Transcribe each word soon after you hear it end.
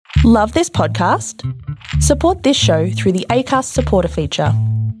Love this podcast? Support this show through the Acast supporter feature.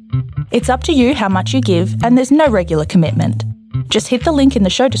 It's up to you how much you give, and there's no regular commitment. Just hit the link in the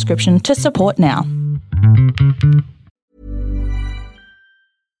show description to support now.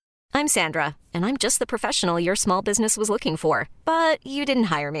 I'm Sandra, and I'm just the professional your small business was looking for. But you didn't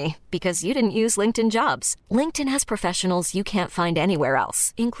hire me because you didn't use LinkedIn Jobs. LinkedIn has professionals you can't find anywhere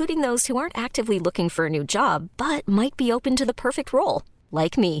else, including those who aren't actively looking for a new job, but might be open to the perfect role,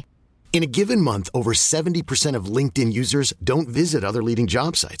 like me. In a given month, over 70% of LinkedIn users don't visit other leading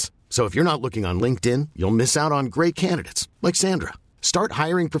job sites. So if you're not looking on LinkedIn, you'll miss out on great candidates like Sandra. Start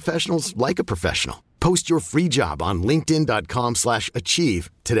hiring professionals like a professional. Post your free job on linkedin.com/achieve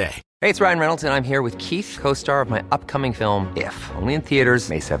today. Hey, it's Ryan Reynolds, and I'm here with Keith, co-star of my upcoming film, If, only in theaters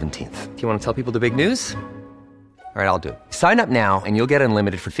May 17th. Do you want to tell people the big news? All right, I'll do it. Sign up now and you'll get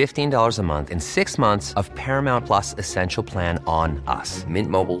unlimited for $15 a month and 6 months of Paramount Plus Essential Plan on us.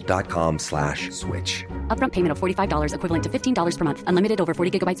 MintMobile.com/switch. Upfront payment of $45 equivalent to $15 per month. Unlimited over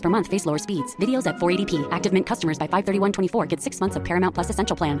 40 gigabytes per month. Face lower speeds. Videos at 480p. Active Mint customers by 531.24 get 6 months of Paramount Plus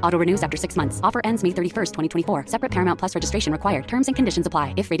Essential Plan. Auto renews after 6 months. Offer ends May 31st, 2024. Separate Paramount Plus registration required. Terms and conditions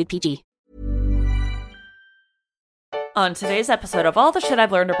apply if rated PG. On today's episode of All the Shit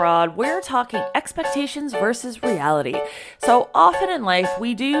I've Learned Abroad, we're talking expectations versus reality. So often in life,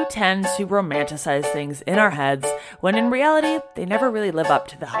 we do tend to romanticize things in our heads, when in reality, they never really live up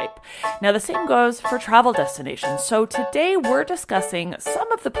to the hype. Now, the same goes for travel destinations. So today, we're discussing some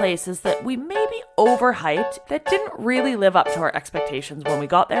of the places that we maybe overhyped that didn't really live up to our expectations when we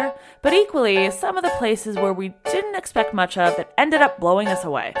got there, but equally, some of the places where we didn't expect much of that ended up blowing us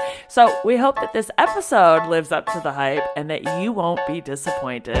away. So we hope that this episode lives up to the hype and that you won't be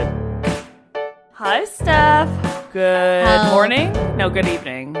disappointed. Hi, Steph. Good morning? No, good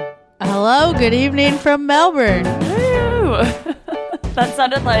evening. Hello, good evening from Melbourne. Woo! That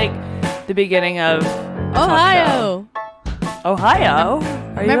sounded like the beginning of Ohio. Ohio?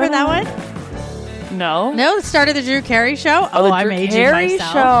 Remember that one? No. No, the start of the Drew Carey show. Oh, the I'm Drew aging Carey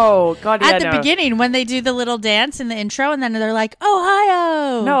myself. show. God, yeah, At the beginning, when they do the little dance in the intro, and then they're like,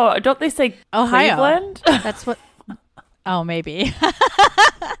 Ohio. No, don't they say Ohio. Cleveland? That's what. Oh, maybe.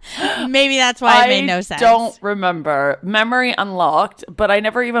 Maybe that's why it made no sense. I don't remember. Memory unlocked, but I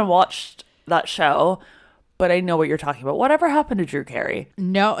never even watched that show. But I know what you're talking about. Whatever happened to Drew Carey?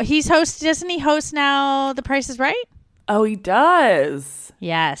 No, doesn't he host now The Price is Right? Oh, he does.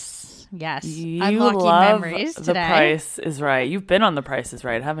 Yes. You Unlocking love memories The today. Price is Right. You've been on The Price is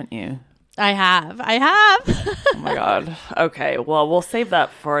Right, haven't you? I have. Oh my God. Okay, well, we'll save that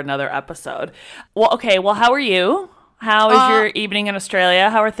for another episode. Well, okay, well, how are you? How is your evening in Australia?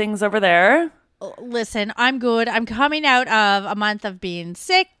 How are things over there? Listen, I'm good. I'm coming out of a month of being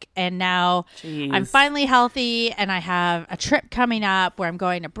sick, and now I'm finally healthy, and I have a trip coming up where I'm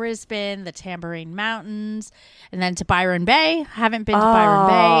going to Brisbane, the Tambourine Mountains, and then to Byron Bay. Haven't been to Byron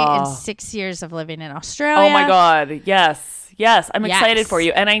Bay in 6 years of living in Australia. Oh my God. Yes. I'm excited for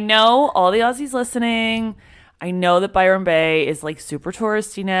you. And I know all the Aussies listening. I know that Byron Bay is like super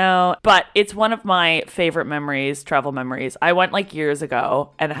touristy now, but it's one of my favorite memories, travel memories. I went like years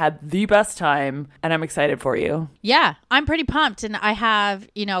ago and had the best time, and I'm excited for you. Yeah, I'm pretty pumped. And I have,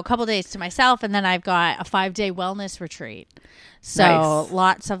 a couple days to myself, and then I've got a 5-day wellness retreat. So Nice.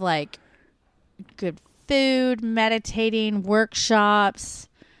 Lots of like good food, meditating, workshops,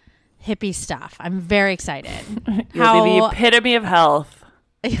 hippie stuff. I'm very excited. You'll be the epitome of health.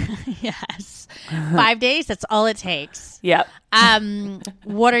 Yes. 5 days, that's all it takes. Yep.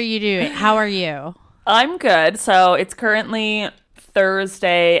 What are you doing? How are you? I'm good. So it's currently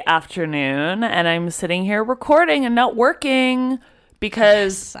Thursday afternoon, and I'm sitting here recording and not working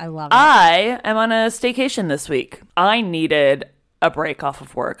because I love it. I am on a staycation this week. I needed a break off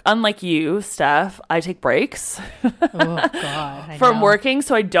of work. Unlike you, Steph, I take breaks Oh, God. I from know. working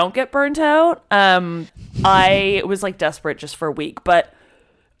so I don't get burnt out. I was like desperate just for a week, but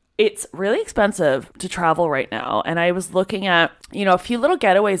it's really expensive to travel right now. And I was looking at, a few little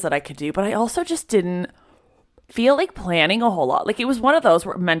getaways that I could do, but I also just didn't feel like planning a whole lot. Like it was one of those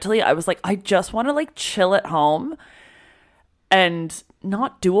where mentally I was like, I just want to like chill at home and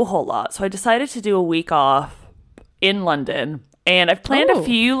not do a whole lot. So I decided to do a week off in London, and I've planned a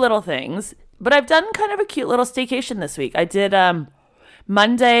few little things, but I've done kind of a cute little staycation this week. I did,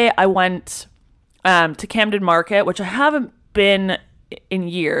 Monday I went to Camden Market, which I haven't been in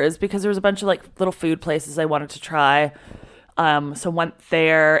years because there was a bunch of like little food places I wanted to try. So went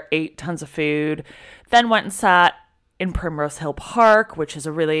there, ate tons of food, then went and sat in Primrose Hill Park, which is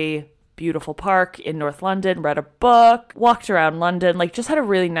a really beautiful park in North London, read a book, walked around London, like just had a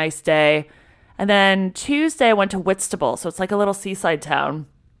really nice day. And then Tuesday I went to Whitstable. So it's like a little seaside town.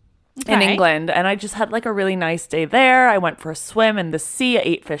 in England. And I just had like a really nice day there. I went for a swim in the sea. I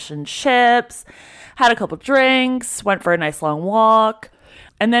ate fish and chips, had a couple drinks, went for a nice long walk.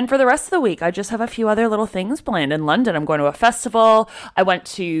 And then for the rest of the week, I just have a few other little things planned in London. I'm going to a festival. I went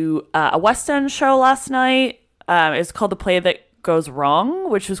to a West End show last night. It's called The Play That Goes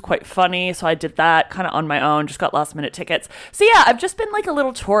Wrong, which was quite funny. So I did that kind of on my own, just got last minute tickets. So yeah, I've just been like a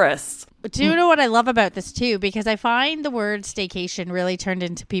little tourist. Do you know what I love about this too? Because I find the word staycation really turned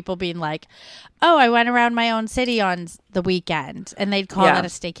into people being like, oh, I went around my own city on the weekend, and they'd call that a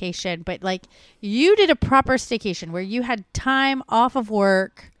staycation. But like, you did a proper staycation where you had time off of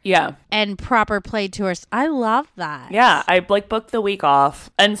work. Yeah. And proper play tours. I love that. Yeah. I like booked the week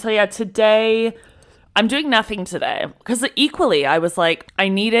off. And so yeah, today I'm doing nothing today because equally I was like, I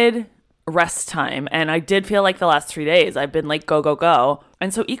needed rest time. And I did feel like the last 3 days I've been like, go, go, go.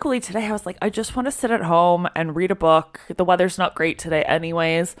 And so equally today I was like, I just want to sit at home and read a book. The weather's not great today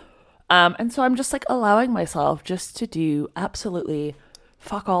anyways. And so I'm just like allowing myself just to do absolutely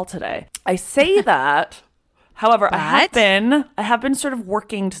fuck all today. I say that, however, I have been sort of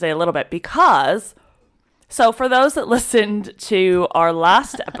working today a little bit because, so for those that listened to our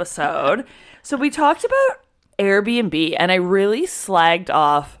last episode, so we talked about Airbnb and I really slagged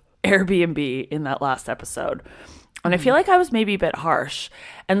off Airbnb in that last episode. And I feel like I was maybe a bit harsh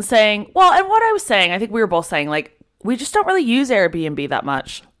and saying, well, and what I was saying, I think we were both saying like, we just don't really use Airbnb that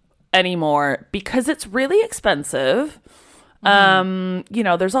much anymore because it's really expensive. You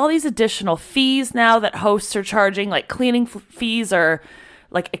know, there's all these additional fees now that hosts are charging, like cleaning fees are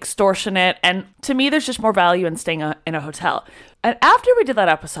like extortionate. And to me, there's just more value in staying in a hotel. And after we did that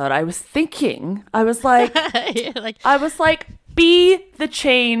episode, I was thinking, I was like, be the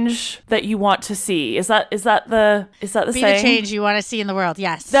change that you want to see. Is that the saying? Be the change you want to see in the world.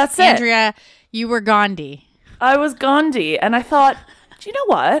 Yes. That's Andrea, you were Gandhi. I was Gandhi. And I thought, do you know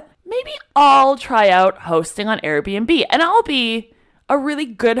what? Maybe I'll try out hosting on Airbnb and I'll be a really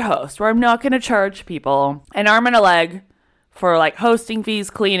good host where I'm not going to charge people an arm and a leg for like hosting fees,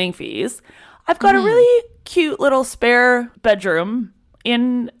 cleaning fees. I've got a really cute little spare bedroom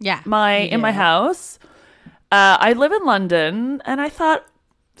in my house. I live in London and I thought,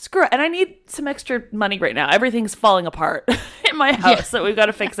 screw it. And I need some extra money right now. Everything's falling apart in my house, so we've got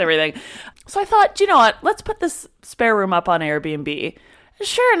to fix everything. So I thought, do you know what? Let's put this spare room up on Airbnb. And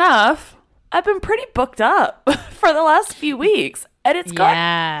sure enough, I've been pretty booked up for the last few weeks and it's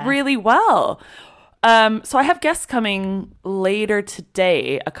gone really well. So I have guests coming later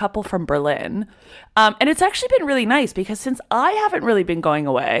today, a couple from Berlin. And it's actually been really nice because since I haven't really been going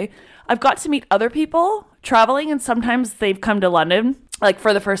away, I've got to meet other people traveling and sometimes they've come to London like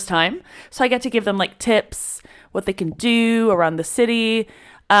for the first time. So I get to give them like tips, what they can do around the city.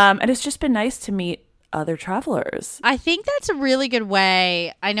 And it's just been nice to meet other travelers. I think that's a really good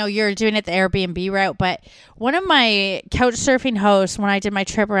way. I know you're doing it the Airbnb route, but one of my couch surfing hosts when I did my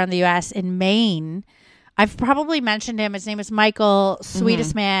trip around the US in Maine, I've probably mentioned him. His name is Michael,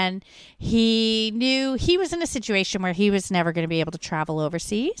 sweetest man. He knew he was in a situation where he was never going to be able to travel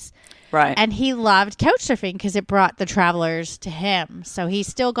overseas. Right. And he loved couch surfing because it brought the travelers to him. So he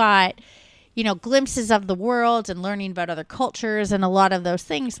still got, you know, glimpses of the world and learning about other cultures and a lot of those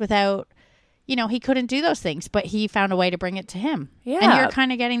things without, you know, he couldn't do those things, but he found a way to bring it to him. Yeah. And you're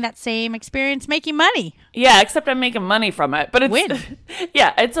kind of getting that same experience making money. Yeah, except I'm making money from it. But it's win.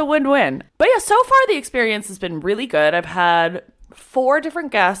 Yeah, it's a win-win. But yeah, so far the experience has been really good. I've had 4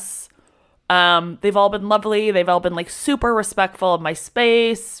 different guests. They've all been lovely. They've all been like super respectful of my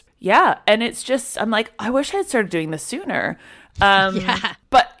space. Yeah. And it's just, I'm like, I wish I had started doing this sooner.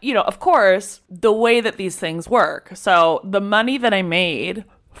 But, you know, of course, the way that these things work. So the money that I made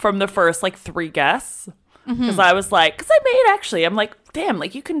from the first like 3 guests, because I was like, because I made actually, I'm like, damn,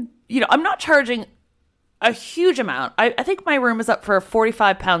 like you can, you know, I'm not charging a huge amount. I think my room is up for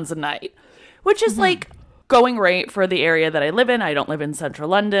 £45 a night, which is like going rate for the area that I live in. I don't live in central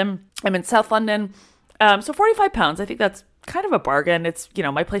London. I'm in South London. So £45, I think that's kind of a bargain. It's, you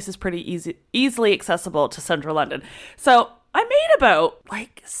know, my place is pretty easily accessible to central London. So I made about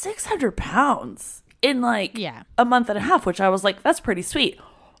like £600 in like a month and a half, which I was like, that's pretty sweet.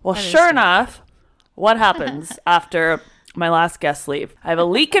 Well, sure enough, what happens after my last guest leave? I have a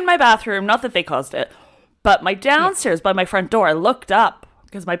leak in my bathroom. Not that they caused it, but my downstairs by my front door, I looked up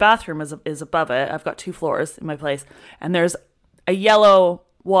because my bathroom is above it. I've got 2 floors in my place, and there's a yellow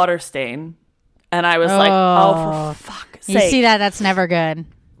water stain. And I was like, oh, for fuck's sake. You see that? That's never good.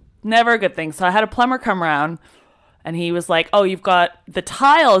 Never a good thing. So I had a plumber come around, and he was like, oh, you've got the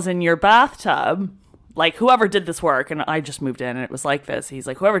tiles in your bathtub. Like, whoever did this work, and I just moved in, and it was like this. He's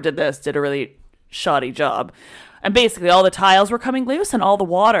like, whoever did this did a really shoddy job. And basically all the tiles were coming loose and all the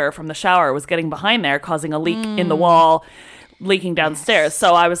water from the shower was getting behind there, causing a leak in the wall, leaking downstairs.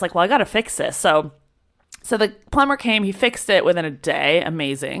 So I was like, well, I got to fix this. So the plumber came, he fixed it within a day.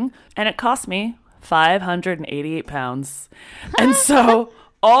 Amazing. And it cost me £588. And so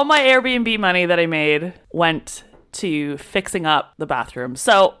all my Airbnb money that I made went to fixing up the bathroom.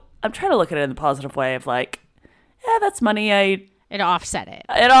 So I'm trying to look at it in the positive way of like, yeah, that's money. It offset it.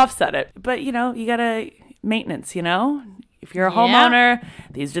 It offset it. But, you know, you got to maintenance, you know? If you're a homeowner,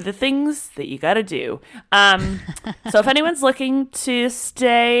 these are the things that you got to do. So if anyone's looking to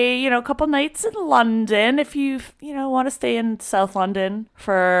stay, you know, a couple nights in London, if you want to stay in South London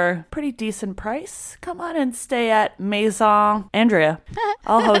for a pretty decent price, come on and stay at Maison Andrea.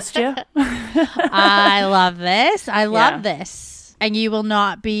 I'll host you. I love this. I love this. And you will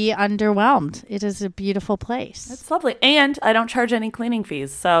not be underwhelmed. It is a beautiful place. It's lovely. And I don't charge any cleaning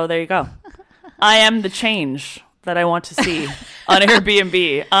fees. So there you go. I am the change that I want to see on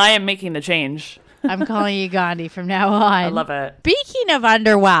Airbnb. I am making the change. I'm calling you Gandhi from now on. I love it. Speaking of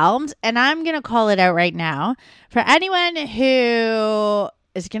underwhelmed, and I'm going to call it out right now, for anyone who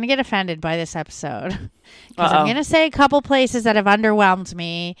is going to get offended by this episode, because I'm going to say a couple places that have underwhelmed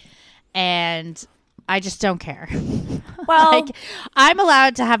me, and I just don't care. Well, like, I'm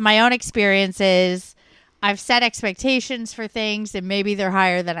allowed to have my own experiences. I've set expectations for things, and maybe they're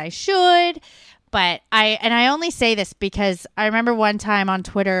higher than I should. But I only say this because I remember one time on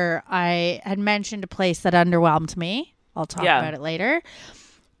Twitter, I had mentioned a place that underwhelmed me. I'll talk about it later.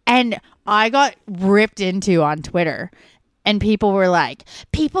 And I got ripped into on Twitter. And people were like,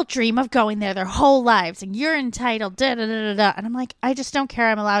 people dream of going there their whole lives and you're entitled, da da da da da. And I'm like, I just don't care.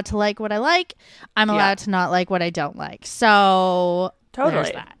 I'm allowed to like what I like. I'm allowed to not like what I don't like. So totally.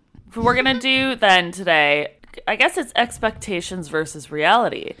 There's that. We're going to do then today, I guess it's expectations versus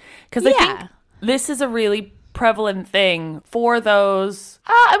reality. Because I think this is a really prevalent thing for those,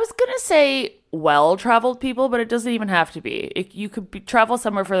 I was going to say well-traveled people, but it doesn't even have to be. You could travel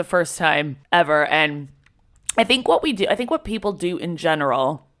somewhere for the first time ever. And I think what people do in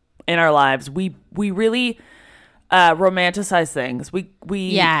general in our lives, we really romanticize things. We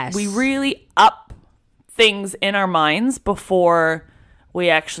really up things in our minds before we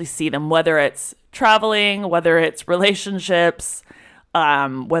actually see them, whether it's traveling, whether it's relationships,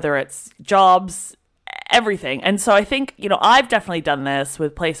 whether it's jobs, everything. And so I think, I've definitely done this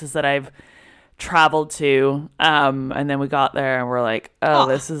with places that I've traveled to, and then we got there and we're like,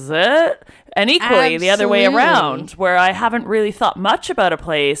 this is it. And equally the other way around, where I haven't really thought much about a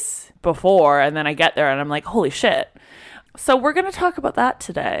place before, and then I get there and I'm like, holy shit. So we're going to talk about that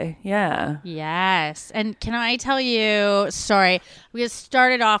today. Yeah. Yes. And can I tell you, sorry, we just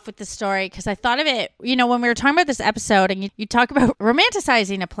started off with the story because I thought of it, when we were talking about this episode and you talk about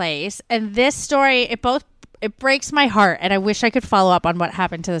romanticizing a place, and this story, it breaks my heart, and I wish I could follow up on what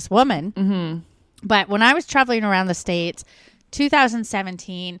happened to this woman. Mm-hmm. But when I was traveling around the States,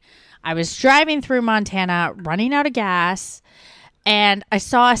 2017, I was driving through Montana, running out of gas, and I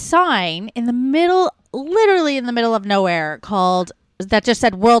saw a sign in the middle, literally in the middle of nowhere, that just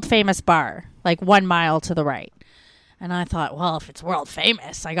said world famous bar, like 1 mile to the right. And I thought, well, if it's world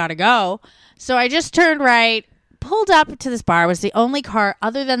famous, I gotta go. So I just turned right, pulled up to this bar. It was the only car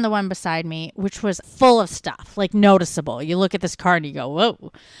other than the one beside me, which was full of stuff, like noticeable. You look at this car and you go,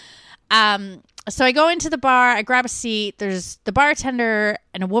 whoa. So I go into the bar, I grab a seat. There's the bartender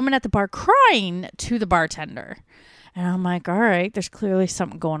and a woman at the bar crying to the bartender. And I'm like, all right, there's clearly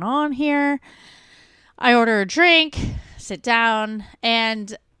something going on here. I order a drink, sit down,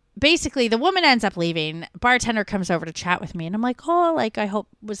 and basically the woman ends up leaving. Bartender comes over to chat with me, and I'm like, I hope,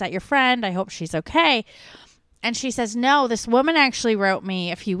 was that your friend? I hope she's okay. And she says, no, this woman actually wrote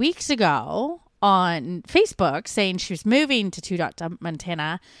me a few weeks ago on Facebook saying she was moving to Two Dot,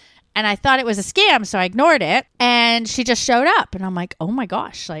 Montana, and I thought it was a scam, so I ignored it, and she just showed up, and I'm like, oh my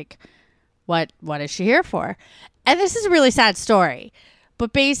gosh, like, what is she here for? And this is a really sad story.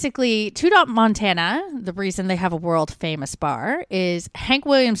 But basically, Two Dot, Montana, the reason they have a world famous bar is Hank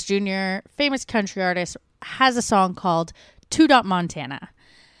Williams Jr., famous country artist, has a song called Two Dot, Montana.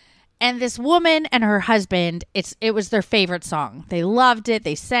 And this woman and her husband, it was their favorite song. They loved it.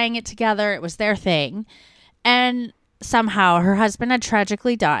 They sang it together. It was their thing. And somehow her husband had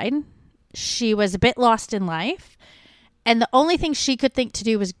tragically died. She was a bit lost in life. And the only thing she could think to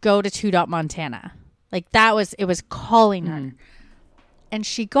do was go to Two Dot, Montana. Like it was calling her. And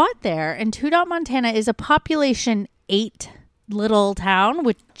she got there, and Two Dot, Montana is a population 8 little town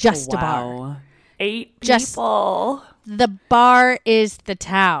with just a bar. 8 people. The bar is the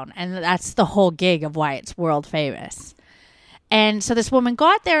town, and that's the whole gig of why it's world famous. And so this woman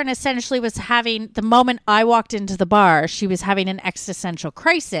got there and essentially was having, the moment I walked into the bar, she was having an existential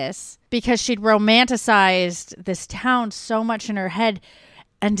crisis because she'd romanticized this town so much in her head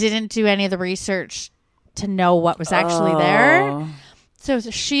and didn't do any of the research to know what was actually there. So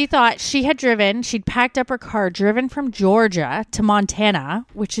she thought she'd packed up her car, driven from Georgia to Montana,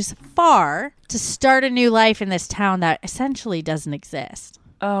 which is far, to start a new life in this town that essentially doesn't exist.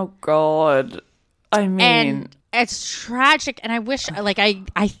 Oh, God. I mean... And it's tragic. And I wish, like,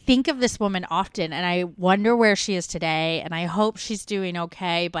 I think of this woman often and I wonder where she is today. And I hope she's doing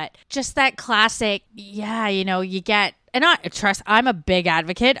okay. But just that classic, you get... And I'm a big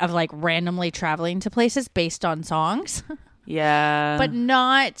advocate of, like, randomly traveling to places based on songs. Yeah. But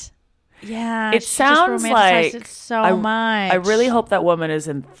not... Yeah. It sounds like it so much. I really hope that woman is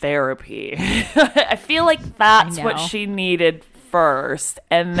in therapy. I feel like that's what she needed first.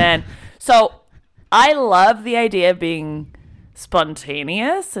 And then... So I love the idea of being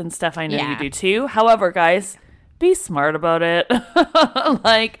spontaneous and stuff. I know you do too. However, guys, be smart about it.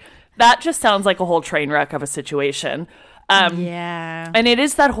 Like, that just sounds like a whole train wreck of a situation. And it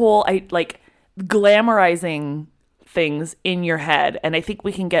is that whole, glamorizing things in your head. And I think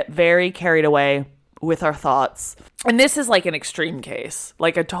we can get very carried away with our thoughts. And this is like an extreme case,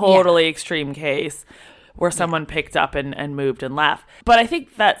 like a totally extreme case where someone picked up and moved and left. But I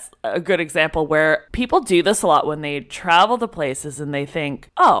think that's a good example where people do this a lot when they travel to places and they think,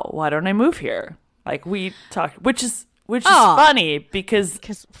 oh, why don't I move here? Like we talked, which is funny because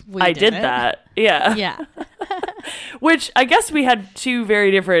I did that. Yeah. Yeah. Which I guess we had two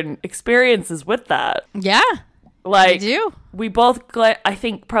very different experiences with that. Yeah. Like, do. We both, I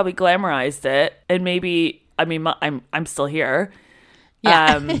think, probably glamorized it. And maybe, I mean, I'm still here.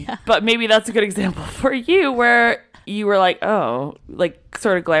 Yeah. But maybe that's a good example for you where you were like, oh, like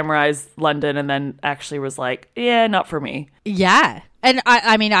sort of glamorized London and then actually was like, yeah, not for me. Yeah. And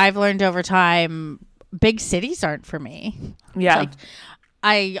I mean, I've learned over time, big cities aren't for me. Yeah. Like,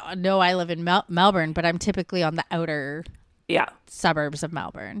 I know I live in Melbourne, but I'm typically on the outer suburbs of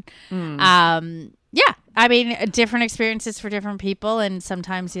Melbourne. Yeah. I mean, different experiences for different people, and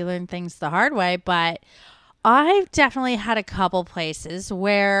sometimes you learn things the hard way, but I've definitely had a couple places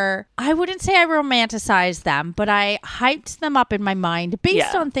where I wouldn't say I romanticized them, but I hyped them up in my mind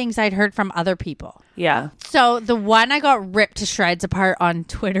based on things I'd heard from other people. Yeah. So the one I got ripped to shreds apart on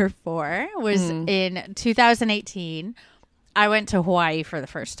Twitter for was in 2018. I went to Hawaii for the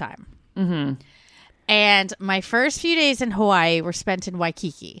first time. Mm-hmm. And my first few days in Hawaii were spent in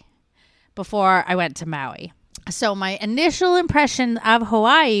Waikiki before I went to Maui. So my initial impression of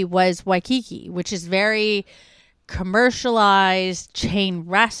Hawaii was Waikiki, which is very commercialized, chain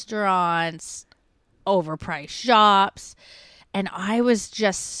restaurants, overpriced shops. And I was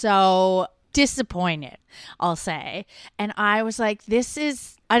just so disappointed, I'll say. And I was like,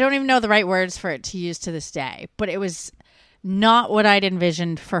 I don't even know the right words for it to use to this day, but it was not what I'd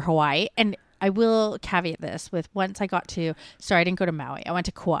envisioned for Hawaii. And I will caveat this with I didn't go to Maui. I went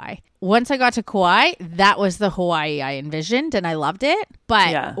to Kauai. Once I got to Kauai, that was the Hawaii I envisioned and I loved it.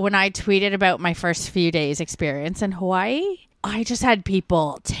 But when I tweeted about my first few days experience in Hawaii, I just had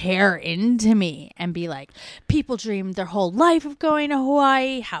people tear into me and be like, people dreamed their whole life of going to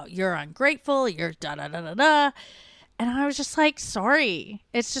Hawaii, how you're ungrateful, you're da-da-da-da-da. And I was just like, sorry,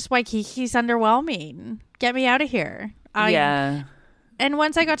 it's just Waikiki's underwhelming. Get me out of here. And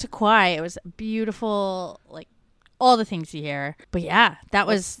once I got to Kauai, it was beautiful, like all the things you hear. But yeah, that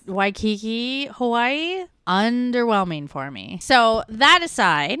was Waikiki, Hawaii, underwhelming for me. So that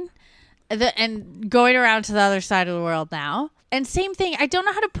aside, and going around to the other side of the world now, and same thing, I don't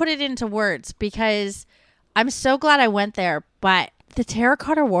know how to put it into words because I'm so glad I went there, but the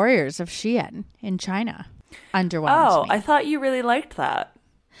Terracotta Warriors of Xi'an in China underwhelmed me. I thought you really liked that.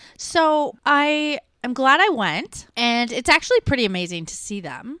 So I'm glad I went, and it's actually pretty amazing to see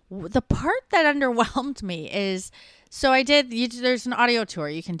them. The part that underwhelmed me is, there's an audio tour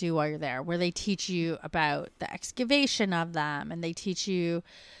you can do while you're there where they teach you about the excavation of them, and they teach you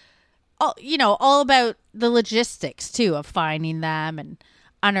all about the logistics too of finding them and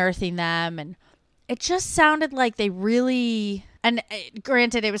unearthing them. And it just sounded like they really, and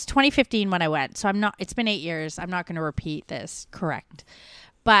granted it was 2015 when I went, so it's been 8 years. I'm not going to repeat this correct.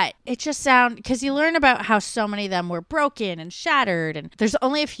 But it just because you learn about how so many of them were broken and shattered, and there's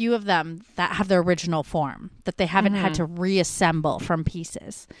only a few of them that have their original form, that they haven't had to reassemble from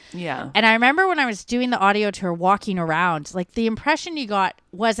pieces. Yeah. And I remember when I was doing the audio tour, walking around, like the impression you got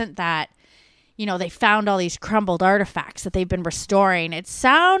wasn't that, they found all these crumbled artifacts that they've been restoring. It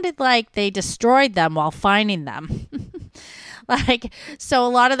sounded like they destroyed them while finding them. Like, so a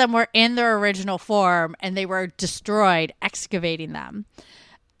lot of them were in their original form and they were destroyed excavating them.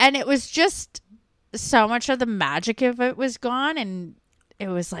 And it was just so much of the magic of it was gone. And it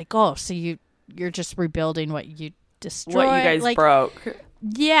was like, oh, so you're just rebuilding what you destroyed. What you guys broke.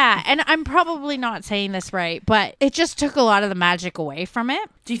 Yeah, and I'm probably not saying this right, but it just took a lot of the magic away from it.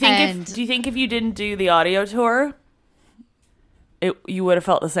 Do you think if you didn't do the audio tour, you would have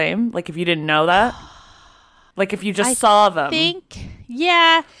felt the same? Like if you didn't know that? Like if you just saw them?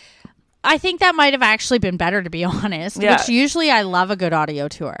 I think that might have actually been better, to be honest. Yeah. Which usually I love a good audio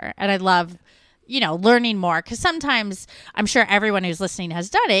tour, and I love, learning more, because sometimes I'm sure everyone who's listening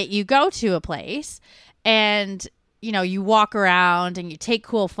has done it. You go to a place and you walk around and you take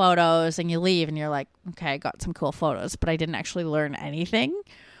cool photos and you leave and you're like, okay, I got some cool photos, but I didn't actually learn anything.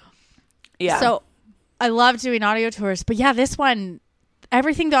 Yeah. So I love doing audio tours, but yeah, this one,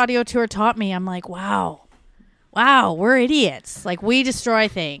 everything the audio tour taught me, I'm like, wow, we're idiots. Like, we destroy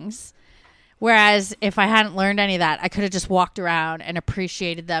things. Whereas if I hadn't learned any of that, I could have just walked around and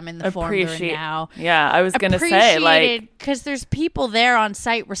appreciated them in the form they're in now. Yeah, I was going to say, like, because there's people there on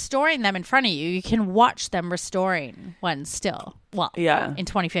site restoring them in front of you. You can watch them restoring ones still. Well, yeah. In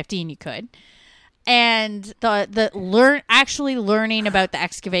 2015 you could. And actually learning about the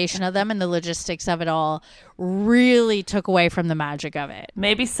excavation of them and the logistics of it all really took away from the magic of it.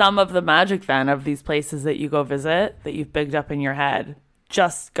 Maybe some of the magic then of these places that you go visit that you've bigged up in your head,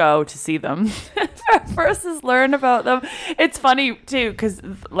 just go to see them versus learn about them. It's funny too, because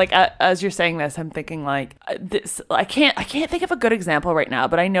like as you're saying this, I'm thinking like this. I can't think of a good example right now,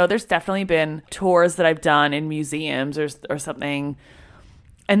 but I know there's definitely been tours that I've done in museums or something,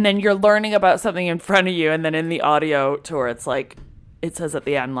 and then you're learning about something in front of you, and then in the audio tour, it's like it says at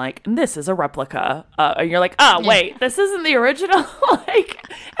the end like, this is a replica, and you're like, wait, this isn't the original. Like,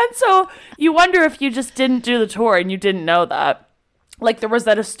 and so you wonder if you just didn't do the tour and you didn't know that. Like the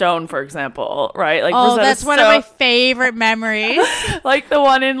Rosetta Stone, for example, right? Like Rosetta that's one of my favorite memories. Like the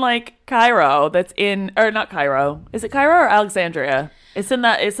one in like Cairo, that's in, or not Cairo. Is it Cairo or Alexandria? It's in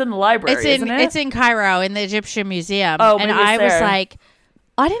the library, isn't it? It's in Cairo in the Egyptian Museum. Oh, and I was like,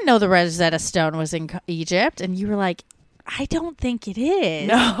 I didn't know the Rosetta Stone was in Egypt, and you were like, I don't think it is.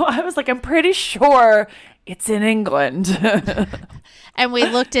 No, I was like, I'm pretty sure it's in England. And we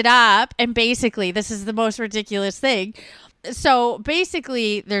looked it up, and basically, this is the most ridiculous thing. So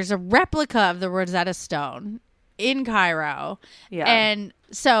basically, there's a replica of the Rosetta Stone in Cairo. Yeah. And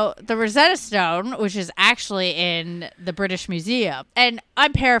so the Rosetta Stone, which is actually in the British Museum. And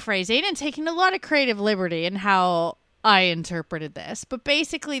I'm paraphrasing and taking a lot of creative liberty in how I interpreted this. But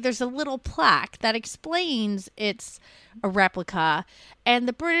basically, there's a little plaque that explains it's a replica. And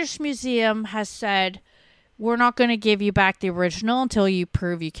the British Museum has said, we're not going to give you back the original until you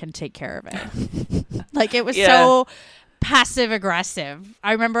prove you can take care of it. Like, it was so passive aggressive.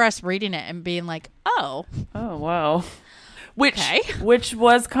 I remember us reading it and being like, oh wow. Which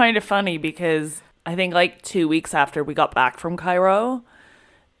was kind of funny, because I think like 2 weeks after we got back from Cairo,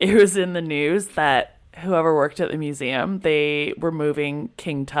 it was in the news that whoever worked at the museum, they were moving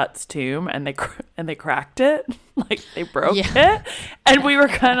King Tut's tomb and they cracked it. Like they broke it. And we were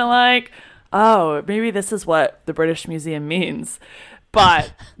kind of like, oh, maybe this is what the British Museum means.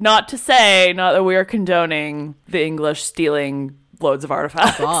 But not that we are condoning the English stealing loads of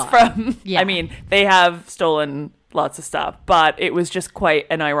artifacts from. Yeah. I mean, they have stolen lots of stuff, but it was just quite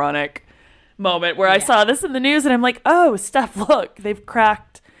an ironic moment where I saw this in the news and I'm like, oh, Steph, look, they've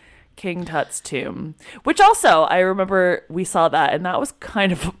cracked King Tut's tomb. Which also, I remember we saw that, and that was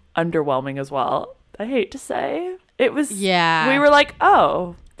kind of underwhelming as well. I hate to say. It was, we were like,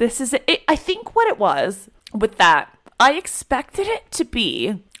 oh, this is it. I think what it was with that, I expected it to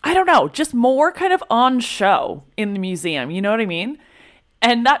be, I don't know, just more kind of on show in the museum. You know what I mean?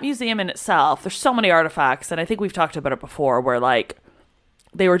 And that museum in itself, there's so many artifacts, and I think we've talked about it before, where like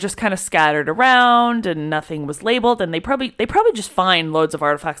they were just kind of scattered around and nothing was labeled, and they probably just find loads of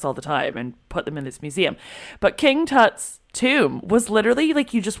artifacts all the time and put them in this museum. But King Tut's tomb was literally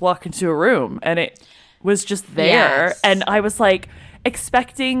like you just walk into a room and it was just there. Yes. And I was like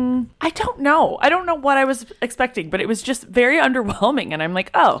expecting, I don't know what I was expecting, but it was just very underwhelming. And I'm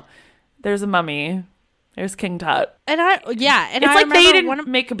like, oh, there's a mummy, there's King Tut, and it's like they didn't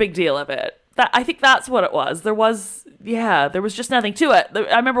make a big deal of it. I think that's what it was. There was just nothing to it.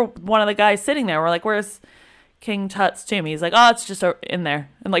 I remember one of the guys sitting there, we're like, where's King Tut's tomb? He's like, oh, it's just in there,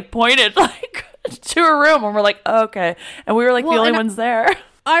 and like pointed like to a room, and we're like, oh, okay, and we were like the only ones there.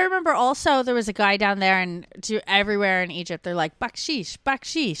 I remember also there was a guy down there, and everywhere in Egypt, they're like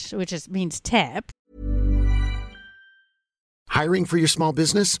bakshish, which means tip. Hiring for your small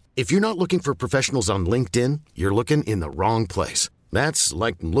business? If you're not looking for professionals on LinkedIn, you're looking in the wrong place. That's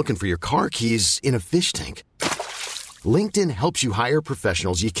like looking for your car keys in a fish tank. LinkedIn helps you hire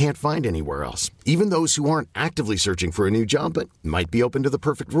professionals you can't find anywhere else, even those who aren't actively searching for a new job but might be open to the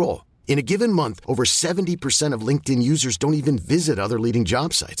perfect role. In a given month, over 70% of LinkedIn users don't even visit other leading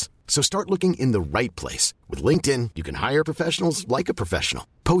job sites. So start looking in the right place. With LinkedIn, you can hire professionals like a professional.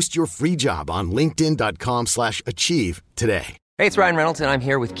 Post your free job on linkedin.com/achieve today. Hey, it's Ryan Reynolds, and I'm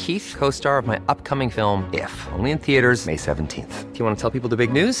here with Keith, co-star of my upcoming film, If, only in theaters May 17th. Do you want to tell people the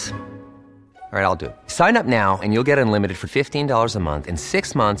big news? All right, I'll do it. Sign up now and you'll get unlimited for $15 a month and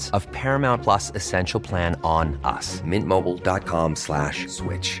 6 months of Paramount Plus Essential Plan on us.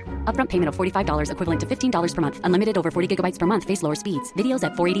 MintMobile.com/switch. Upfront payment of $45 equivalent to $15 per month. Unlimited over 40 gigabytes per month. Face lower speeds. Videos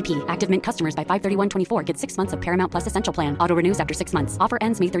at 480p. Active Mint customers by 531.24 get 6 months of Paramount Plus Essential Plan. Auto renews after 6 months. Offer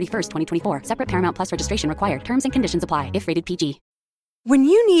ends May 31st, 2024. Separate Paramount Plus registration required. Terms and conditions apply if rated PG. When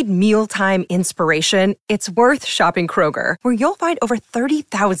you need mealtime inspiration, it's worth shopping Kroger, where you'll find over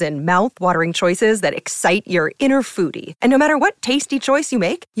 30,000 mouth-watering choices that excite your inner foodie. And no matter what tasty choice you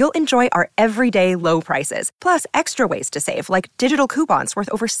make, you'll enjoy our everyday low prices, plus extra ways to save, like digital coupons worth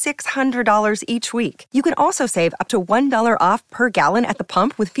over $600 each week. You can also save up to $1 off per gallon at the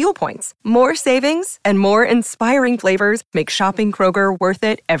pump with fuel points. More savings and more inspiring flavors make shopping Kroger worth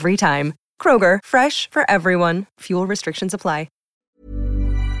it every time. Kroger, fresh for everyone. Fuel restrictions apply.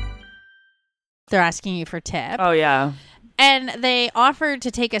 They're asking you for tip. Oh, yeah. And they offered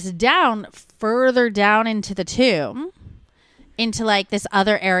to take us down, further down into the tomb, into like this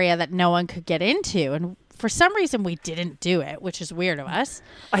other area that no one could get into. And for some reason, we didn't do it, which is weird of us.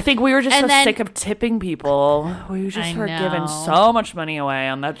 I think we were just sick of tipping people. We just were giving so much money away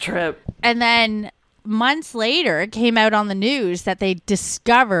on that trip. And then months later, it came out on the news that they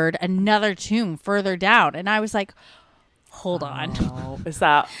discovered another tomb further down. And I was like, hold on. Is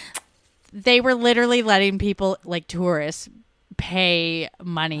that... They were literally letting people, like tourists, pay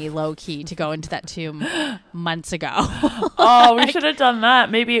money low key to go into that tomb months ago. Oh, we should have done that.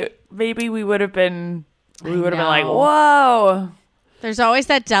 Maybe we would have been. We would have been like, whoa. There's always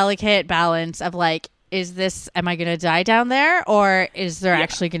that delicate balance of like, am I going to die down there, or is there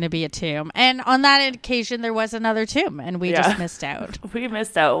actually going to be a tomb? And on that occasion, there was another tomb, and we just missed out. We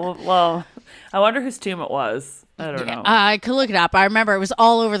missed out. Well, I wonder whose tomb it was. I don't know. I could look it up. I remember it was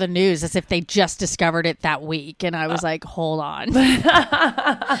all over the news as if they just discovered it that week. And I was like, hold on.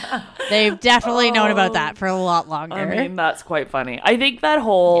 They've definitely known about that for a lot longer. I mean, that's quite funny. I think that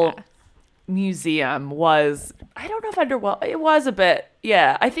whole museum was, I don't know if underwhelming. It was a bit.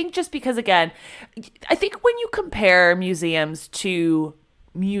 Yeah. I think just because, again, I think when you compare museums to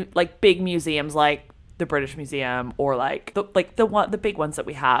like big museums like the British Museum or like the big ones that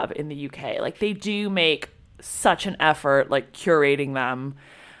we have in the UK, like they do make such an effort like curating them,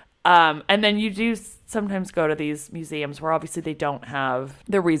 and then you do sometimes go to these museums where obviously they don't have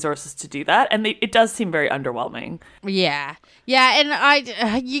the resources to do that, and it does seem very underwhelming.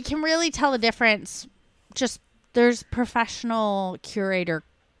 And you can really tell the difference. Just there's professional curator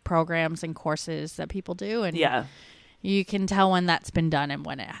programs and courses that people do, and you can tell when that's been done and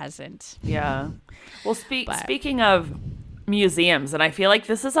when it hasn't. Well, speaking of museums, and I feel like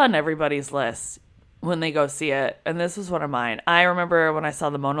this is on everybody's list when they go see it, and this was one of mine. I remember when I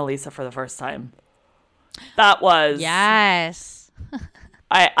saw the Mona Lisa for the first time. That was... Yes.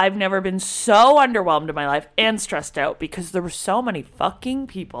 I've never been so underwhelmed in my life and stressed out because there were so many fucking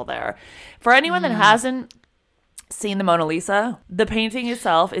people there. For anyone that hasn't seen the Mona Lisa, the painting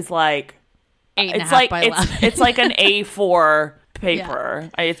itself is like... It's like an A4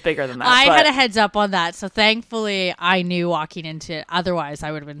 paper. Yeah. It's bigger than that. I had a heads up on that, so thankfully I knew walking into it. Otherwise,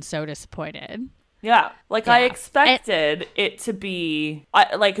 I would have been so disappointed. Yeah, I expected it to be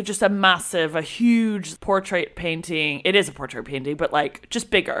like just a huge portrait painting. It is a portrait painting, but like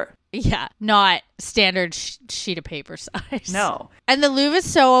just bigger. Yeah, not standard sheet of paper size. No. And the Louvre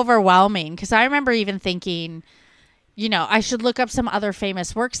is so overwhelming because I remember even thinking, I should look up some other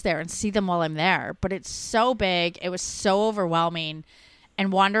famous works there and see them while I'm there. But it's so big. It was so overwhelming.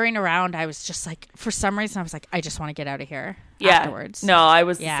 And wandering around, I was just like, for some reason, I was like, I just want to get out of here afterwards. No, I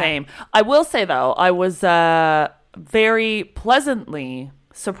was the same. I will say, though, I was very pleasantly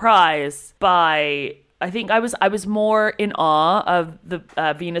surprised by, I think I was more in awe of the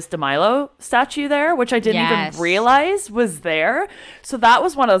Venus de Milo statue there, which I didn't even realize was there. So that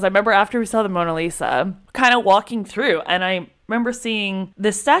was one of those. I remember after we saw the Mona Lisa, kind of walking through, and I remember seeing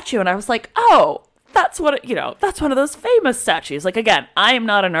this statue, and I was like, oh, that's that's one of those famous statues. Like, again, I am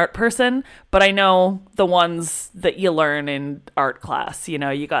not an art person, but I know the ones that you learn in art class.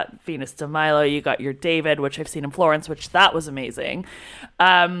 You got Venus de Milo, you got your David, which I've seen in Florence, which that was amazing.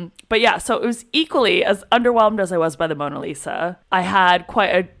 But yeah, so it was equally as underwhelmed as I was by the Mona Lisa. I had quite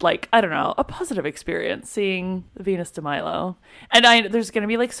a positive experience seeing the Venus de Milo. And there's going to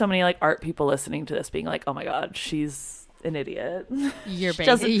be like so many like art people listening to this being like, oh my God, she's an idiot. You're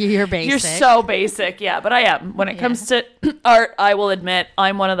basic. You're so basic. Yeah, but I am. When it comes to art, I will admit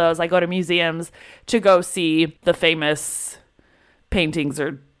I'm one of those. I go to museums to go see the famous paintings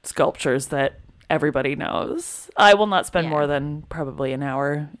or sculptures that everybody knows. I will not spend more than probably an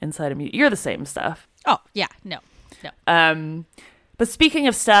hour inside a museum. You're the same stuff. Oh, yeah. No. But speaking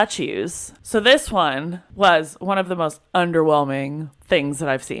of statues, so this one was one of the most underwhelming things that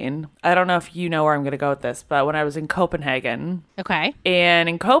I've seen. I don't know if you know where I'm going to go with this, but when I was in Copenhagen. Okay. And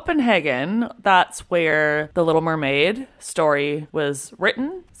in Copenhagen, that's where The Little Mermaid story was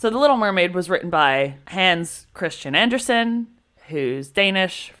written. So The Little Mermaid was written by Hans Christian Andersen, who's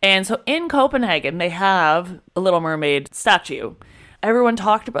Danish. And so in Copenhagen, they have a Little Mermaid statue. Everyone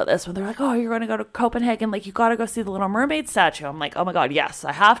talked about this when they're like, oh, you're going to go to Copenhagen. Like, you got to go see the Little Mermaid statue. I'm like, oh my God, yes,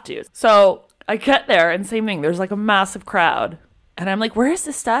 I have to. So I get there and same thing. There's like a massive crowd. And I'm like, where is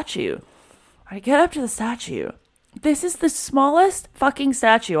the statue? I get up to the statue. This is the smallest fucking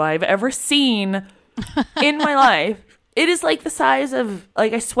statue I've ever seen in my life. It is like the size of,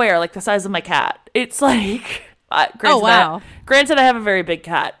 like, I swear, like the size of my cat. It's like, granted, I have a very big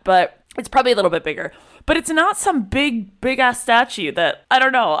cat, but it's probably a little bit bigger. But it's not some big ass statue that, I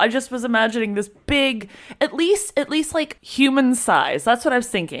don't know. I just was imagining this big, at least like human size. That's what I was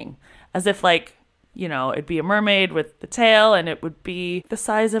thinking. As if like, it'd be a mermaid with the tail and it would be the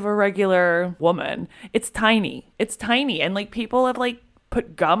size of a regular woman. It's tiny. And like people have like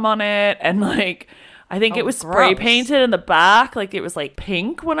put gum on it and like, I think it was spray painted in the back. Like it was like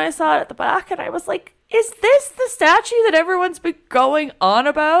pink when I saw it at the back. And I was like, is this the statue that everyone's been going on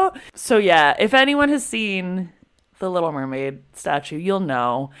about? So yeah, if anyone has seen the Little Mermaid statue, you'll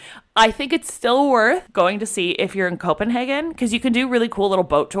know. I think it's still worth going to see if you're in Copenhagen, because you can do really cool little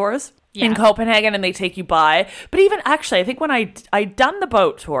boat tours in Copenhagen and they take you by. But even actually, I think when I done the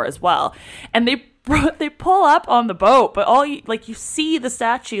boat tour as well, and they pull up on the boat, but you see the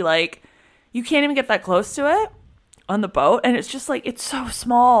statue, like you can't even get that close to it on the boat, and it's just like, it's so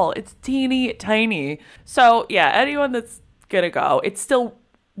small, it's teeny tiny. So yeah, anyone that's gonna go, it's still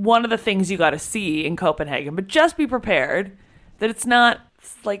one of the things you got to see in Copenhagen, but just be prepared that it's not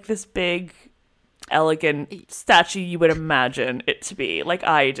like this big elegant statue you would imagine it to be, like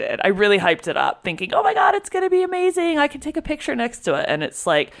I did. I really hyped it up thinking, oh my God, it's gonna be amazing, I can take a picture next to it, and it's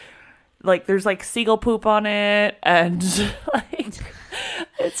like there's like seagull poop on it, and like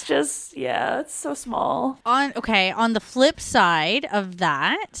it's just, it's so small. On the flip side of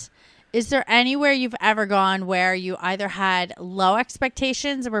that, is there anywhere you've ever gone where you either had low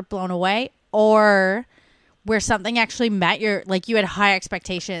expectations and were blown away, or where something actually met you had high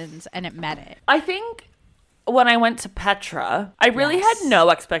expectations and it met it? I think when I went to Petra, I really had no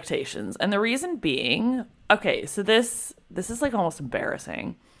expectations. And the reason being, so this is like almost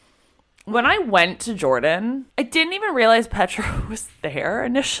embarrassing. When I went to Jordan, I didn't even realize Petra was there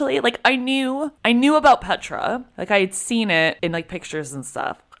initially. Like I knew about Petra. Like I had seen it in like pictures and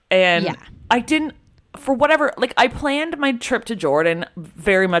stuff. And I didn't, for whatever, like I planned my trip to Jordan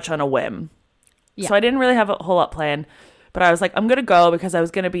very much on a whim. Yeah. So I didn't really have a whole lot planned. But I was like, I'm going to go because I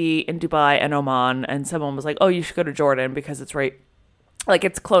was going to be in Dubai and Oman. And someone was like, oh, you should go to Jordan because it's right, like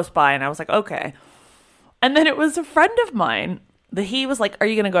it's close by. And I was like, okay. And then it was a friend of mine. He was like, are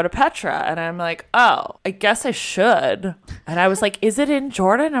you going to go to Petra? And I'm like, oh, I guess I should. And I was like, is it in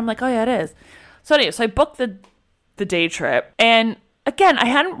Jordan? And I'm like, oh, yeah, it is. So anyway, so I booked the day trip. And again, I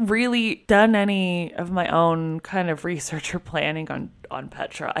hadn't really done any of my own kind of research or planning on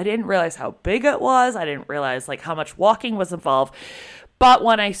Petra. I didn't realize how big it was. I didn't realize like how much walking was involved. But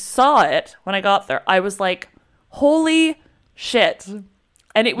when I saw it, when I got there, I was like, holy shit.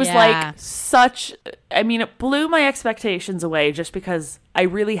 And it was like it blew my expectations away just because I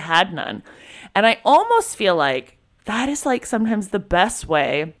really had none. And I almost feel like that is like sometimes the best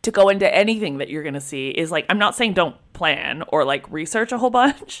way to go into anything that you're going to see is like, I'm not saying don't plan or like research a whole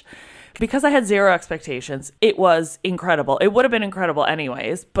bunch. Because I had zero expectations, it was incredible. It would have been incredible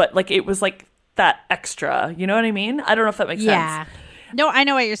anyways, but like it was like that extra, you know what I mean? I don't know if that makes sense. No, I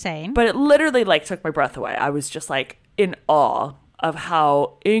know what you're saying. But it literally like took my breath away. I was just like in awe of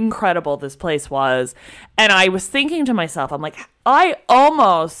how incredible this place was. And I was thinking to myself, I'm like, I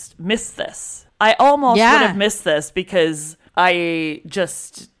almost missed this. I almost would have missed this because I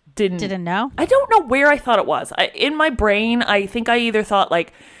just didn't know. I don't know where I thought it was. In my brain, I think I either thought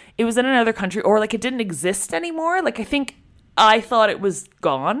like it was in another country or like it didn't exist anymore. Like I think I thought it was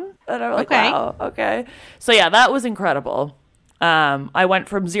gone. And I'm like, wow, okay. So yeah, that was incredible. I went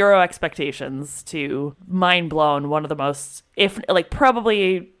from zero expectations to mind blown. One of the most, if like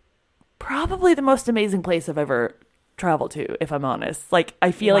probably the most amazing place I've ever traveled to, if I'm honest. Like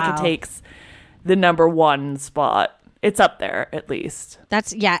I feel like it takes the number one spot. It's up there at least.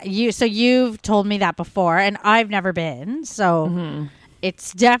 So you've told me that before and I've never been. So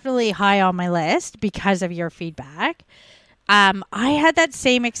it's definitely high on my list because of your feedback. I had that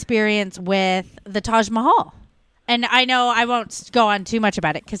same experience with the Taj Mahal. And I know I won't go on too much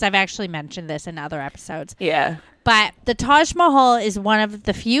about it because I've actually mentioned this in other episodes. Yeah. But the Taj Mahal is one of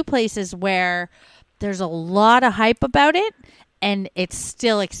the few places where there's a lot of hype about it. And it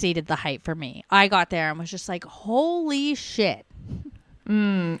still exceeded the hype for me. I got there and was just like, holy shit.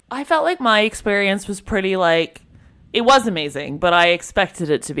 I felt like my experience was pretty like, it was amazing, but I expected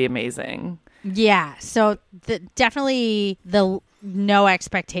it to be amazing. Yeah. So definitely the no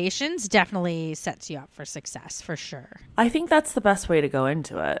expectations definitely sets you up for success for sure. I think that's the best way to go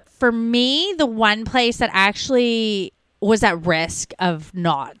into it. For me, the one place that actually was at risk of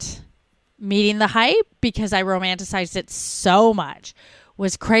not meeting the hype because I romanticized it so much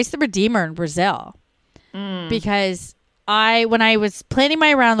was Christ the Redeemer in Brazil. Because when I was planning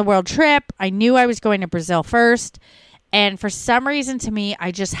my around the world trip, I knew I was going to Brazil first. And for some reason to me,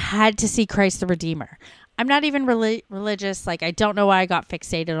 I just had to see Christ the Redeemer. I'm not even religious. Like, I don't know why I got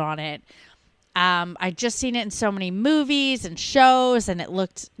fixated on it. I just seen it in so many movies and shows and it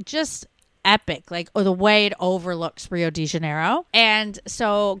looked just epic, like the way it overlooks Rio de Janeiro. And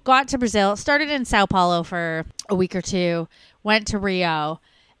so got to Brazil, started in Sao Paulo for a week or two, went to Rio,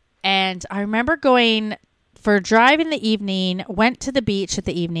 and I remember going for a drive in the evening, went to the beach at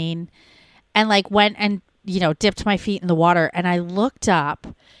the evening, and like went and dipped my feet in the water, and I looked up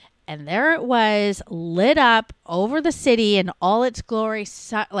and there it was, lit up over the city in all its glory,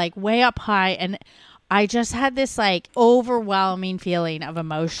 like way up high. And I just had this like overwhelming feeling of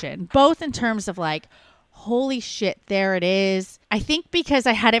emotion, both in terms of like, holy shit, there it is. I think because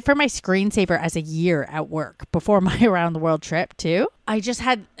I had it for my screensaver as a year at work before my around the world trip too.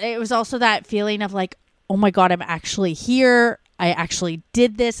 It was also that feeling of like, oh my God, I'm actually here. I actually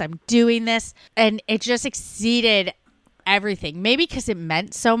did this. I'm doing this. And it just exceeded everything. Maybe because it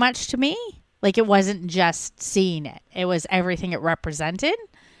meant so much to me. Like it wasn't just seeing it. It was everything it represented.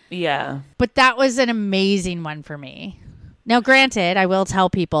 Yeah. But that was an amazing one for me. Now, granted, I will tell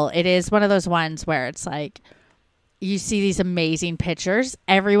people it is one of those ones where it's like you see these amazing pictures.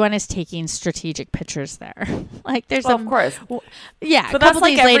 Everyone is taking strategic pictures there. Like there's of course. Yeah. So a couple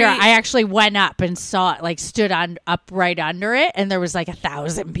that's days later, I actually went up and saw it, like stood up right under it. And there was like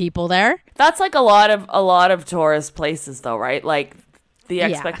 1,000 people there. That's like a lot of tourist places though, right? Like the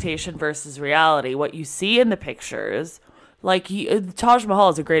expectation versus reality, what you see in the pictures. Like Taj Mahal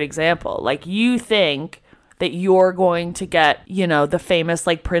is a great example. Like you think that you're going to get, the famous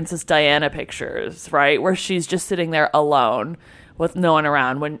like Princess Diana pictures, right? Where she's just sitting there alone with no one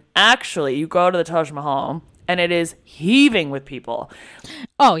around. When actually you go to the Taj Mahal and it is heaving with people.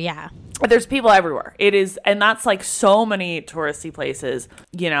 Oh, yeah. There's people everywhere. It is, and that's like so many touristy places.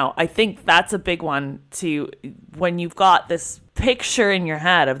 I think that's a big one too. When you've got this picture in your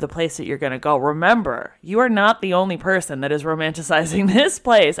head of the place that you're going to go, remember, you are not the only person that is romanticizing this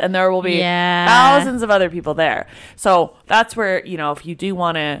place, and there will be thousands of other people there. So that's where, if you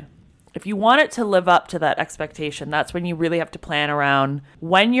want it to live up to that expectation, that's when you really have to plan around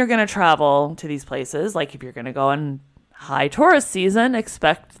when you're going to travel to these places. Like if you're going to go in high tourist season,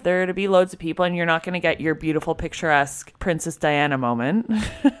 expect there to be loads of people and you're not going to get your beautiful picturesque Princess Diana moment,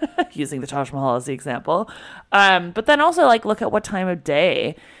 using the Taj Mahal as the example. But then also like look at what time of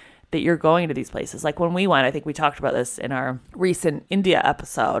day that you're going to these places. Like when we went, I think we talked about this in our recent India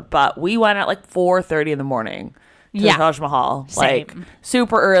episode, but we went at like 4:30 in the morning to the Taj Mahal, like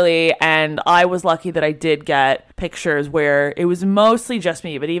super early. And I was lucky that I did get pictures where it was mostly just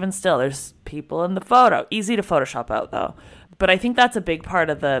me, but even still, there's people in the photo. Easy to Photoshop out though. But I think that's a big part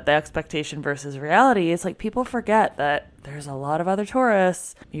of the expectation versus reality. It's like people forget that there's a lot of other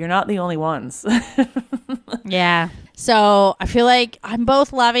tourists. You're not the only ones. Yeah. So I feel like I'm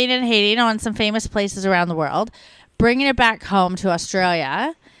both loving and hating on some famous places around the world. Bringing it back home to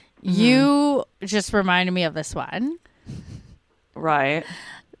Australia, you just reminded me of this one. Right.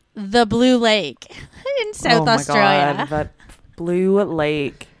 The Blue Lake in South Australia. God, that Blue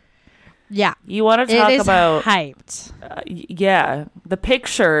Lake. Yeah. You want to talk about hyped. Yeah. The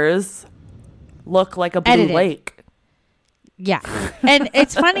pictures look like a blue lake. Yeah. And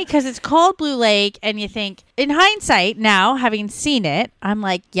it's funny because it's called Blue Lake, and you think, in hindsight, now having seen it, I'm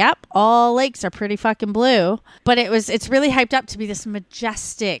like, yep, all lakes are pretty fucking blue. But it's really hyped up to be this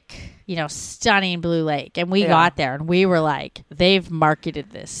majestic, stunning blue lake. And we got there and we were like, they've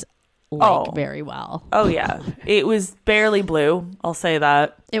marketed this lake very well. Oh yeah. It was barely blue, I'll say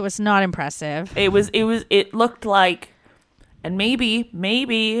that. It was not impressive. It looked like, and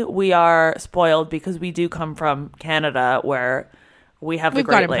maybe we are spoiled because we do come from Canada where we've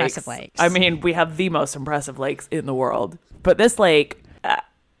got impressive lakes. I mean, we have the most impressive lakes in the world. But this lake,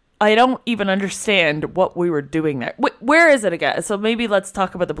 I don't even understand what we were doing there. Where is it again? So maybe let's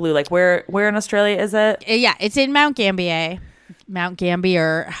talk about the Blue Lake. Where in Australia is it? Yeah, it's in Mount Gambier. Mount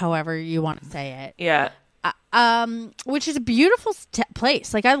Gambier, however you want to say it. Yeah. Which is a beautiful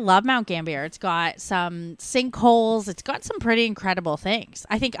place. Like, I love Mount Gambier. It's got some sinkholes. It's got some pretty incredible things.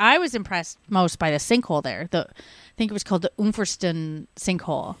 I think I was impressed most by the sinkhole there. I think it was called the Umferston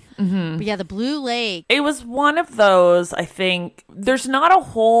sinkhole. Mm-hmm. But yeah, the Blue Lake. It was one of those, I think, there's not a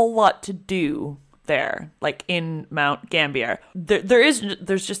whole lot to do there, like in Mount Gambier. There's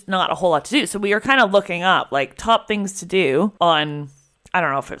just not a whole lot to do. So we were kind of looking up like top things to do on, I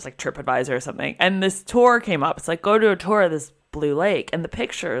don't know if it was like TripAdvisor or something. And this tour came up. It's like, go to a tour of this Blue Lake. And the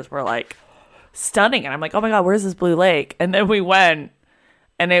pictures were like stunning. And I'm like, oh my God, where's this Blue Lake? And then we went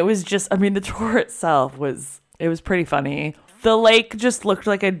and it was just, I mean, the tour itself was pretty funny. The lake just looked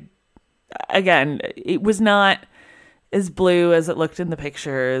like it was not as blue as it looked in the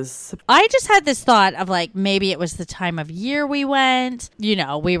pictures. I just had this thought of like, maybe it was the time of year we went.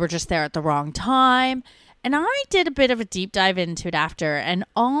 We were just there at the wrong time. And I did a bit of a deep dive into it after, and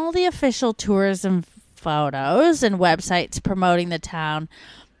all the official tourism photos and websites promoting the town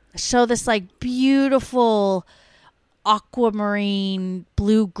show this like beautiful aquamarine,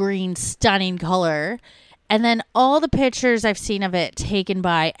 blue-green, stunning color. And then all the pictures I've seen of it taken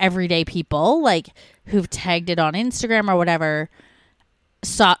by everyday people, like who've tagged it on Instagram or whatever,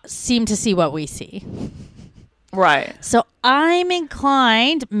 seem to see what we see. Right. So I'm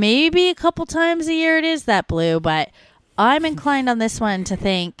inclined, maybe a couple times a year it is that blue, but I'm inclined on this one to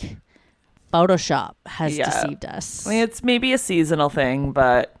think Photoshop has deceived us. I mean, it's maybe a seasonal thing,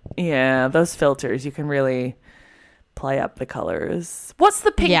 but yeah, those filters, you can really play up the colors. What's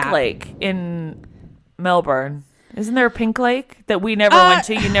the pink lake in Melbourne? Isn't there a pink lake that we never went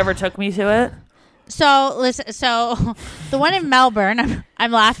to? You never took me to it? So listen. So the one in Melbourne,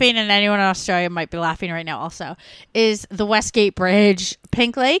 I'm laughing, and anyone in Australia might be laughing right now. Also, is the Westgate Bridge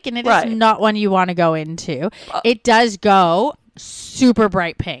pink lake, and it is not one you want to go into. It does go super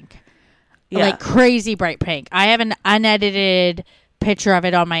bright pink, like crazy bright pink. I have an unedited picture of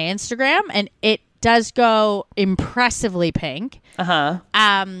it on my Instagram, and it does go impressively pink.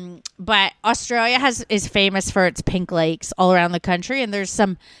 But Australia is famous for its pink lakes all around the country, and there is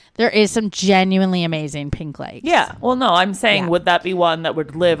some genuinely amazing pink lakes. Yeah. Well, no, I'm saying, would that be one that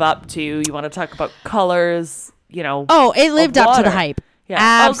would live up to? You want to talk about colors? Oh, it lived up to the hype. Yeah.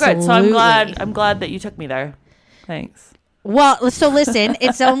 Absolutely. Oh, good. So I'm glad that you took me there. Thanks. Well, so listen,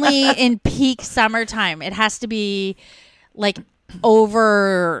 it's only in peak summertime. It has to be like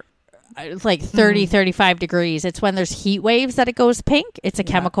over like 30, 35 degrees. It's when there's heat waves that it goes pink. It's a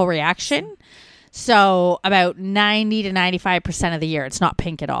chemical reaction. So about 90 to 95% of the year, it's not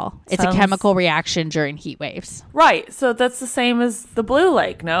pink at all. It's a chemical reaction during heat waves. Right. So that's the same as the Blue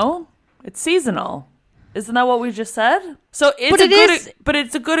Lake, no? It's seasonal. Isn't that what we just said? So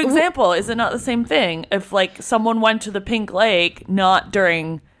it's a good example. Is it not the same thing? If like someone went to the pink lake, not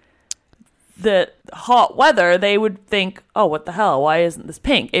during the hot weather, they would think, oh, what the hell? Why isn't this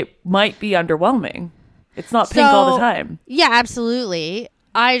pink? It might be underwhelming. It's not pink all the time. Yeah, absolutely.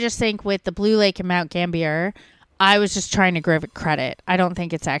 I just think with the Blue Lake and Mount Gambier, I was just trying to give it credit. I don't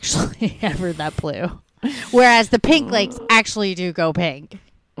think it's actually ever that blue. Whereas the pink lakes actually do go pink.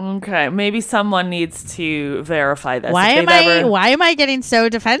 Okay, maybe someone needs to verify this. Why am I getting so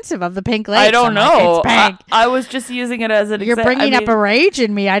defensive of the pink lakes? I don't know. It's pink. I was just using it as an example. You're bringing up a rage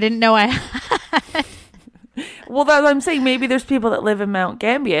in me. I didn't know I had. Well, that's what I'm saying. Maybe there's people that live in Mount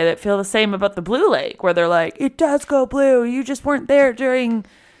Gambier that feel the same about the Blue Lake, where they're like, it does go blue. You just weren't there during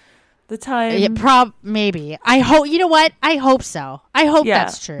the time. Yeah, maybe. I hope. You know what? I hope so. I hope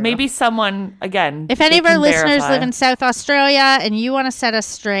that's true. Maybe someone, again, if any of our listeners live in South Australia and you want to set us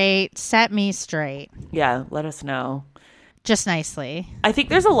straight, set me straight. Yeah, let us know. Just nicely. I think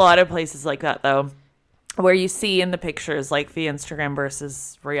there's a lot of places like that, though, where you see in the pictures like the Instagram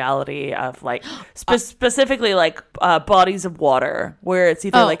versus reality of like specifically like bodies of water, where it's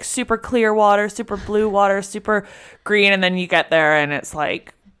either like super clear water, super blue water, super green, and then you get there and it's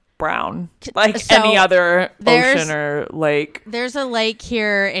like brown like any other ocean or lake. There's a lake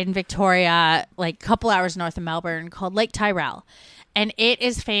here in Victoria, like a couple hours north of Melbourne, called Lake Tyrrell. And it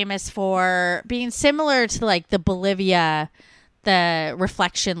is famous for being similar to like the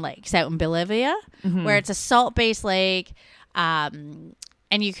reflection lakes out in Bolivia, where it's a salt-based lake.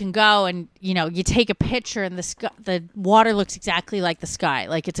 And you can go and, you know, you take a picture and the water looks exactly like the sky.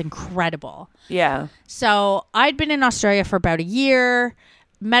 Like, it's incredible. Yeah. So I'd been in Australia for about a year,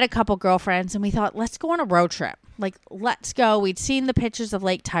 met a couple girlfriends, and we thought, let's go on a road trip. Like, let's go. We'd seen the pictures of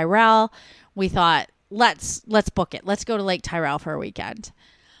Lake Tyrrell. We thought, let's book it. Let's go to Lake Tyrrell for a weekend.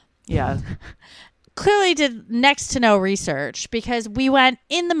 Yeah. Clearly did next to no research because we went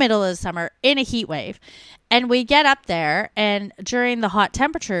in the middle of the summer in a heat wave. And we get up there, and during the hot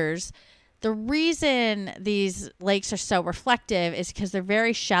temperatures, the reason these lakes are so reflective is because they're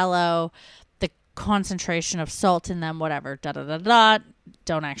very shallow. The concentration of salt in them, whatever,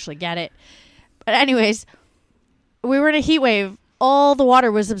 don't actually get it. But anyways, we were in a heat wave. All the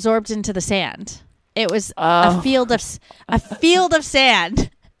water was absorbed into the sand. It was a field of sand.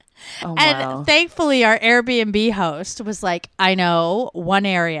 Oh, and wow. Thankfully, our Airbnb host was like, I know one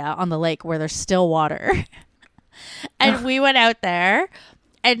area on the lake where there's still water. And we went out there,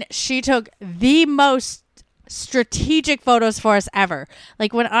 and she took the most strategic photos for us ever.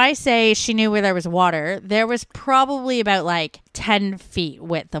 Like, when I say she knew where there was water, there was probably about like 10 feet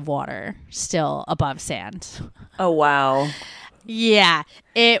width of water still above sand. Oh, wow. Yeah,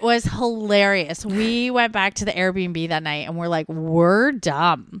 it was hilarious. We went back to the Airbnb that night, and we're like, we're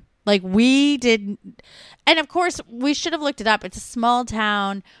dumb. Like, we didn't. And of course, we should have looked it up. It's a small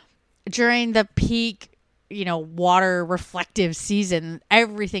town. During the peak, you know, water reflective season,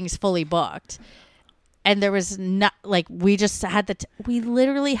 everything's fully booked. And there was not, like, we just had we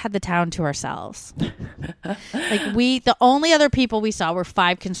literally had the town to ourselves. Like, the only other people we saw were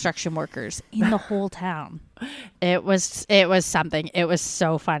 5 construction workers in the whole town. It was something. It was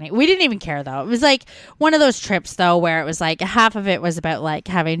so funny. We didn't even care, though. It was like one of those trips, though, where it was like half of it was about like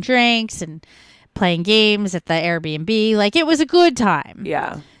having drinks and playing games at the Airbnb. Like, it was a good time.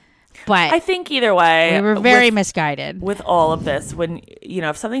 Yeah. But I think either way, we were very misguided with all of this. When, you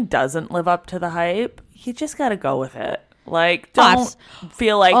know, if something doesn't live up to the hype, you just got to go with it. Like, don't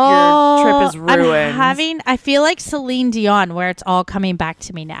feel like your trip is ruined. I feel like Celine Dion, where it's all coming back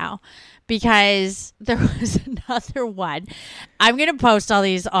to me now. Because there was another one. I'm going to post all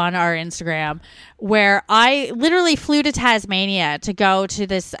these on our Instagram, where I literally flew to Tasmania to go to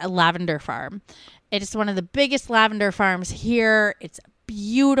this lavender farm. It is one of the biggest lavender farms here. It's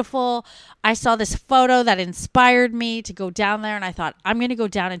beautiful. I saw this photo that inspired me to go down there, and I thought, I'm going to go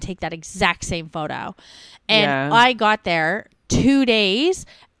down and take that exact same photo. And I got there 2 days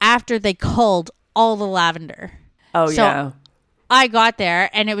after they culled all the lavender. Oh, so yeah. I got there,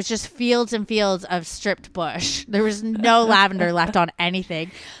 and it was just fields and fields of stripped bush. There was no lavender left on anything.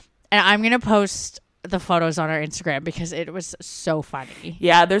 And I'm going to post the photos on our Instagram because it was so funny.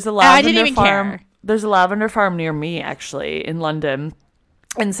 Yeah, there's a lavender I didn't even farm. care. There's a lavender farm near me, actually, in London.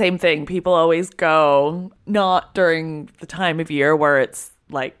 And same thing. People always go, not during the time of year where it's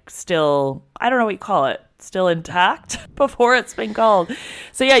like still, I don't know what you call it, still intact before it's been culled.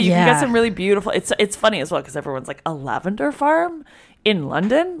 So yeah, you can get some really beautiful. It's funny as well because everyone's like, a lavender farm in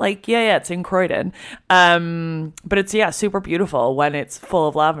London? Like, yeah, it's in Croydon. But it's super beautiful when it's full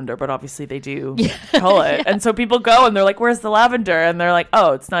of lavender. But obviously they do cull it, and so people go and they're like, "Where's the lavender?" And they're like,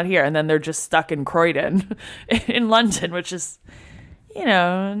 "Oh, it's not here." And then they're just stuck in Croydon, in London, which is, you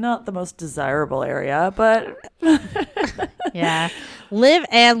know, not the most desirable area, but yeah. Live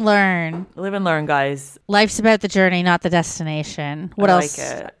and learn. Live and learn, guys. Life's about the journey, not the destination. What else?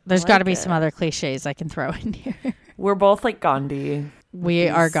 Like There's got to be some other cliches I can throw in here. We're both like Gandhi. We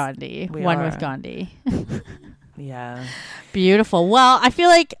are Gandhi. One with Gandhi. Yeah. Beautiful. Well, I feel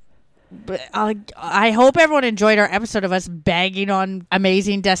like I hope everyone enjoyed our episode of us bagging on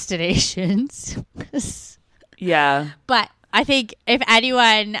amazing destinations. Yeah. But I think if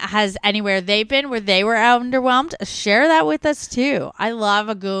anyone has anywhere they've been where they were underwhelmed, share that with us too. I love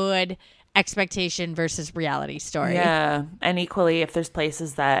a good expectation versus reality story. Yeah. And equally, if there's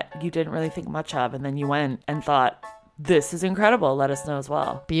places that you didn't really think much of and then you went and thought, this is incredible, let us know as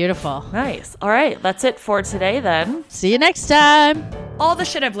well. Beautiful. Nice. All right. That's it for today then. See you next time. All the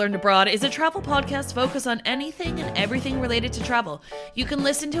Shit I've Learned Abroad is a travel podcast focused on anything and everything related to travel. You can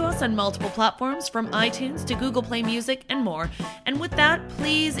listen to us on multiple platforms, from iTunes to Google Play Music and more. And with that,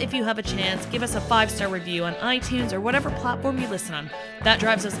 please, if you have a chance, give us a 5-star review on iTunes or whatever platform you listen on. That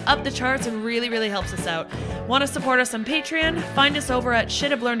drives us up the charts and really, really helps us out. Want to support us on Patreon? Find us over at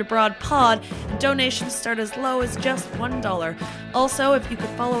Shit I've Learned Abroad Pod. Donations start as low as just $1. Also, if you could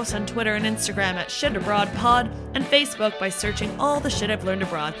follow us on Twitter and Instagram at shitabroadpod and Facebook by searching all the shit I've learned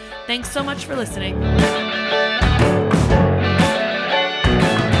abroad. Thanks so much for listening.